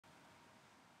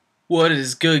What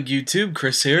is good, YouTube?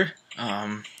 Chris here.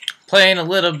 Playing a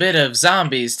little bit of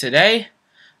zombies today.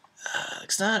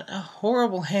 It's not a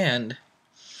horrible hand.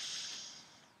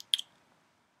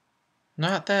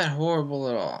 Not that horrible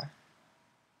at all.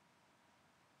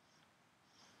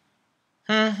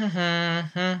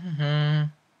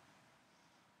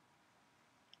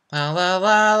 La la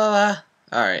la la la.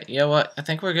 Alright, you know what? I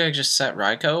think we're gonna just set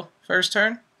Raiko first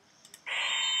turn.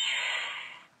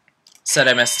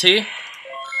 Set MST.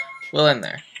 We'll end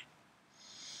there.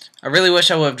 I really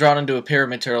wish I would have drawn into a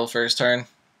pyramid turtle first turn.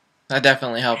 That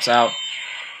definitely helps out.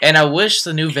 And I wish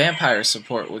the new vampire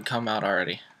support would come out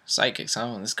already. Psychics,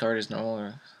 huh? When this card is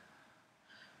normal.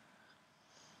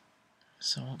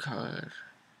 So what card?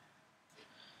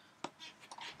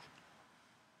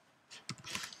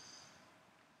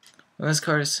 When this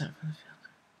card is sent from the field.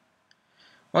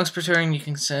 Once per turn, you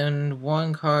can send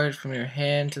one card from your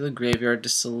hand to the graveyard to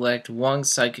select one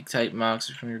psychic type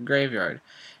monster from your graveyard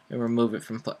and remove it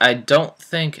from play. I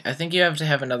think you have to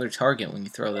have another target when you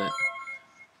throw that.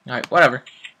 Alright, whatever.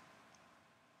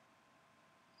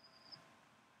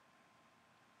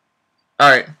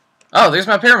 Alright. Oh, there's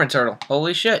my pyramid turtle.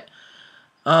 Holy shit.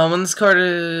 When this card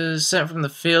is sent from the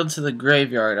field to the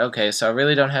graveyard. Okay, so I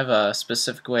really don't have a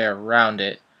specific way around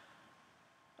it.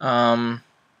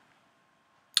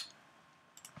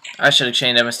 I should have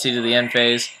chained MST to the end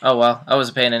phase. Oh well, I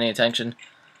wasn't paying any attention.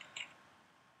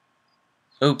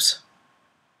 Oops.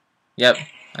 Yep,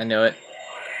 I knew it.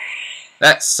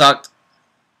 That sucked.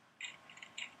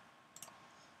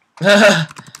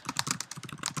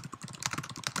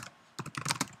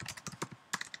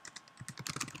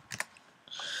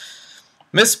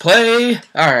 Misplay!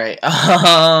 Alright,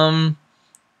 well,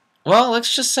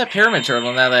 let's just set Pyramid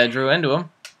Turtle now that I drew into him.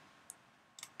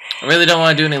 I really don't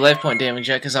want to do any life point damage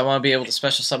yet, because I want to be able to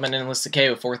special summon Endless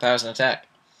Decay with 4,000 attack.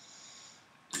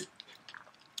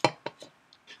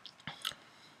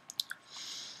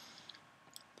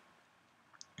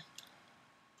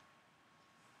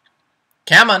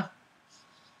 Come on!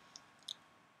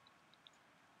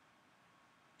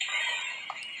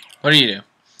 What do you do?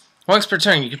 Once per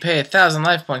turn, you can pay 1,000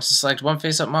 life points to select one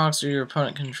face-up monster your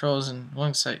opponent controls and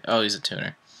one site. Oh, he's a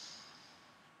tuner.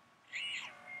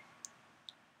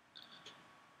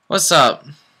 What's up?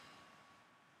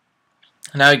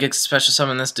 Now he gets to special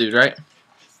summon this dude, right?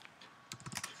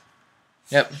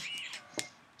 Yep.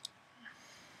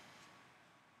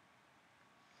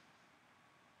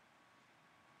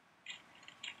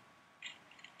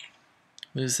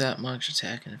 Lose that much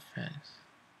attack and effect.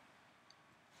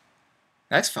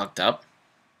 That's fucked up.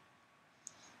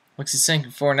 What's he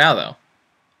sinking for now, though?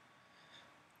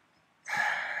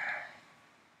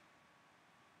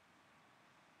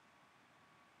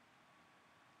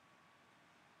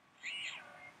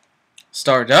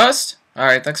 Stardust?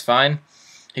 Alright, that's fine.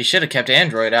 He should have kept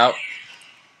Android out.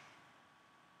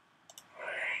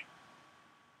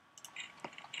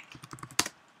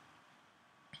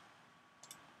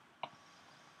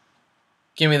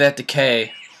 Give me that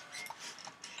decay.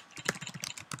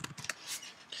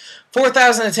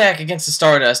 4,000 attack against the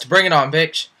Stardust. Bring it on,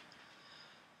 bitch.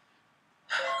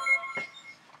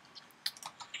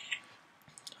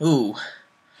 Ooh.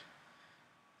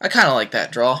 I kind of like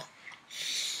that draw.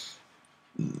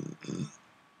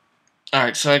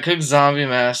 Alright, so I could Zombie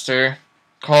Master.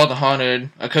 Call the Haunted.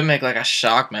 I could make like a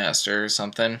Shock Master or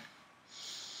something.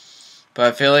 But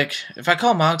I feel like if I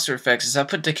call Monster Effects, does that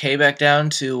put Decay back down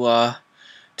to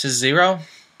 0?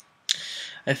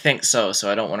 I think so,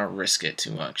 so I don't want to risk it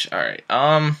too much. Alright,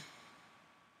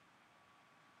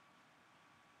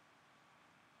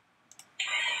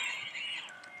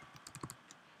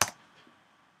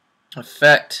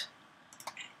 Effect.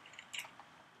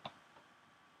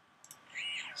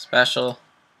 Special.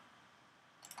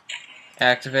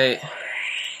 Activate.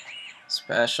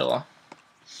 Special.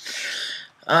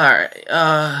 Alright,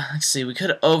 let's see, we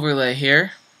could overlay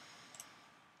here.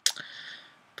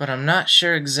 But I'm not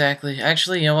sure exactly.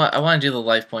 Actually, you know what? I want to do the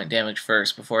life point damage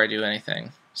first before I do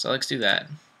anything. So let's do that.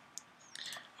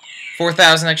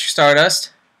 4,000 extra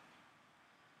Stardust.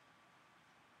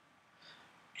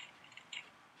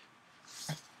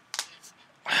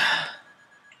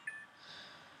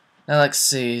 Now let's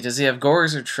see. Does he have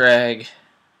Gores or Trag?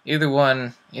 Either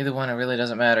one. Either one. It really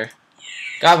doesn't matter.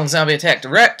 Goblin Zombie Attack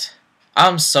Direct.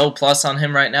 I'm so plus on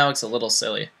him right now. It's a little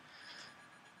silly.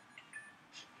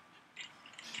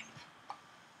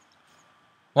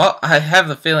 Well, I have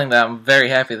the feeling that I'm very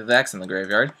happy that that's in the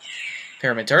graveyard.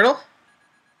 Pyramid Turtle.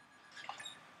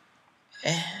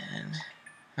 And...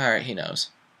 alright, he knows.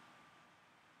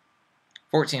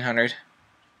 1,400.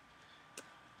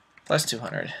 Plus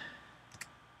 200.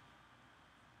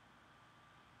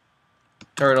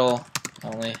 Turtle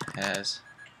only has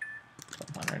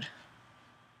 1,200.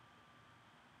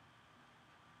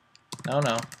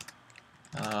 No.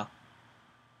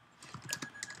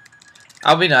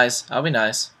 I'll be nice. I'll be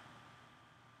nice.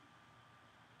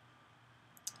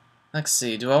 Let's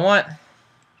see. Do I want...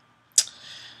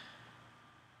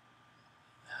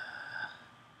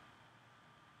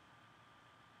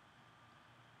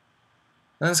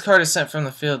 This card is sent from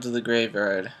the field to the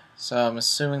graveyard. So I'm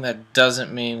assuming that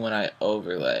doesn't mean when I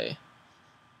overlay.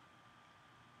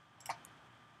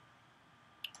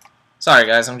 Sorry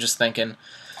guys, I'm just thinking.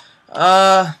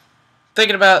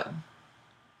 Thinking about...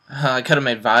 I could have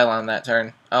made Vylon that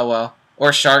turn. Oh well.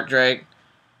 Or Shark Drake.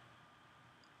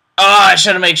 Oh, I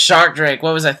should have made Shark Drake.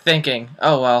 What was I thinking?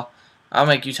 Oh well. I'll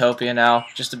make Utopia now,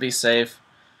 just to be safe.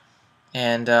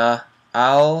 And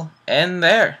I'll end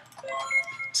there.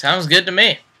 Sounds good to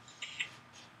me.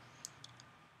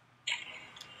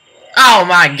 Oh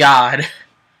my god.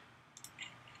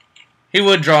 He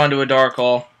would draw into a Dark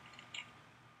Hole.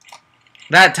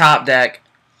 That top deck.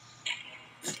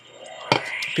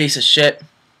 Piece of shit.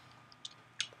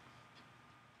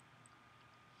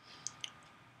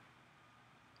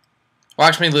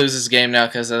 Watch me lose this game now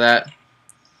because of that.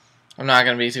 I'm not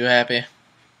going to be too happy.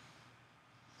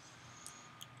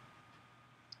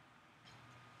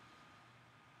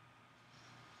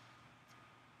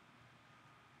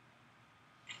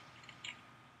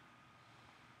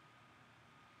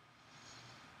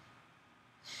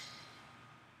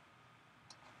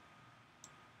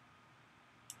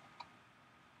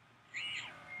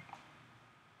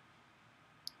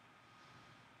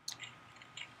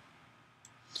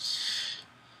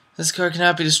 This card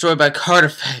cannot be destroyed by card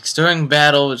effects. During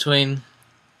battle between...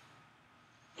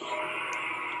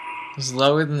 is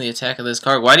lower than the attack of this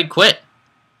card. Why'd he quit?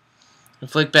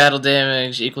 Inflict battle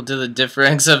damage equal to the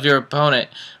difference of your opponent.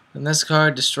 When this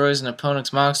card destroys an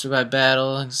opponent's monster by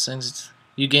battle,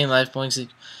 you gain life points.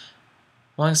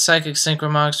 One psychic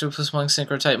synchro monster plus one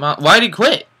synchro type monster. Why'd he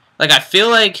quit? Like, I feel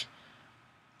like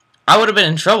I would have been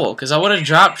in trouble because I would have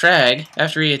dropped Trag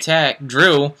after he attacked,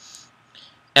 drew,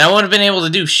 and I wouldn't have been able to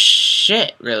do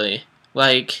shit, really.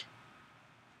 Like,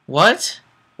 what?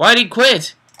 Why'd he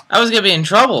quit? I was going to be in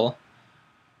trouble.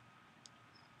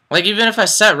 Like, even if I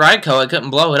set Raikou, I couldn't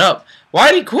blow it up.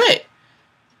 Why'd he quit?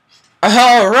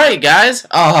 Alright, guys.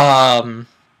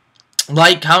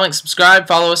 Like, comment, subscribe,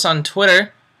 follow us on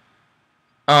Twitter.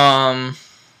 Yeah,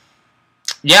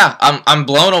 I'm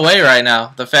blown away right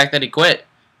now. The fact that he quit.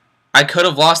 I could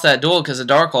have lost that duel because of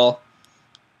Dark Hole.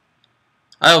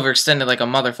 I overextended like a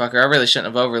motherfucker. I really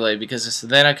shouldn't have overlaid because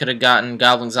then I could have gotten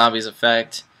Goblin Zombie's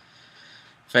effect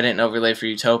if I didn't overlay for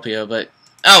Utopia. But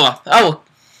oh well. Oh well.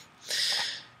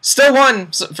 Still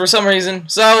won for some reason.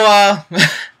 So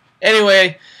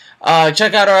anyway,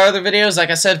 check out our other videos.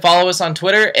 Like I said, follow us on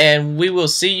Twitter, and we will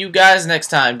see you guys next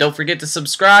time. Don't forget to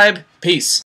subscribe. Peace.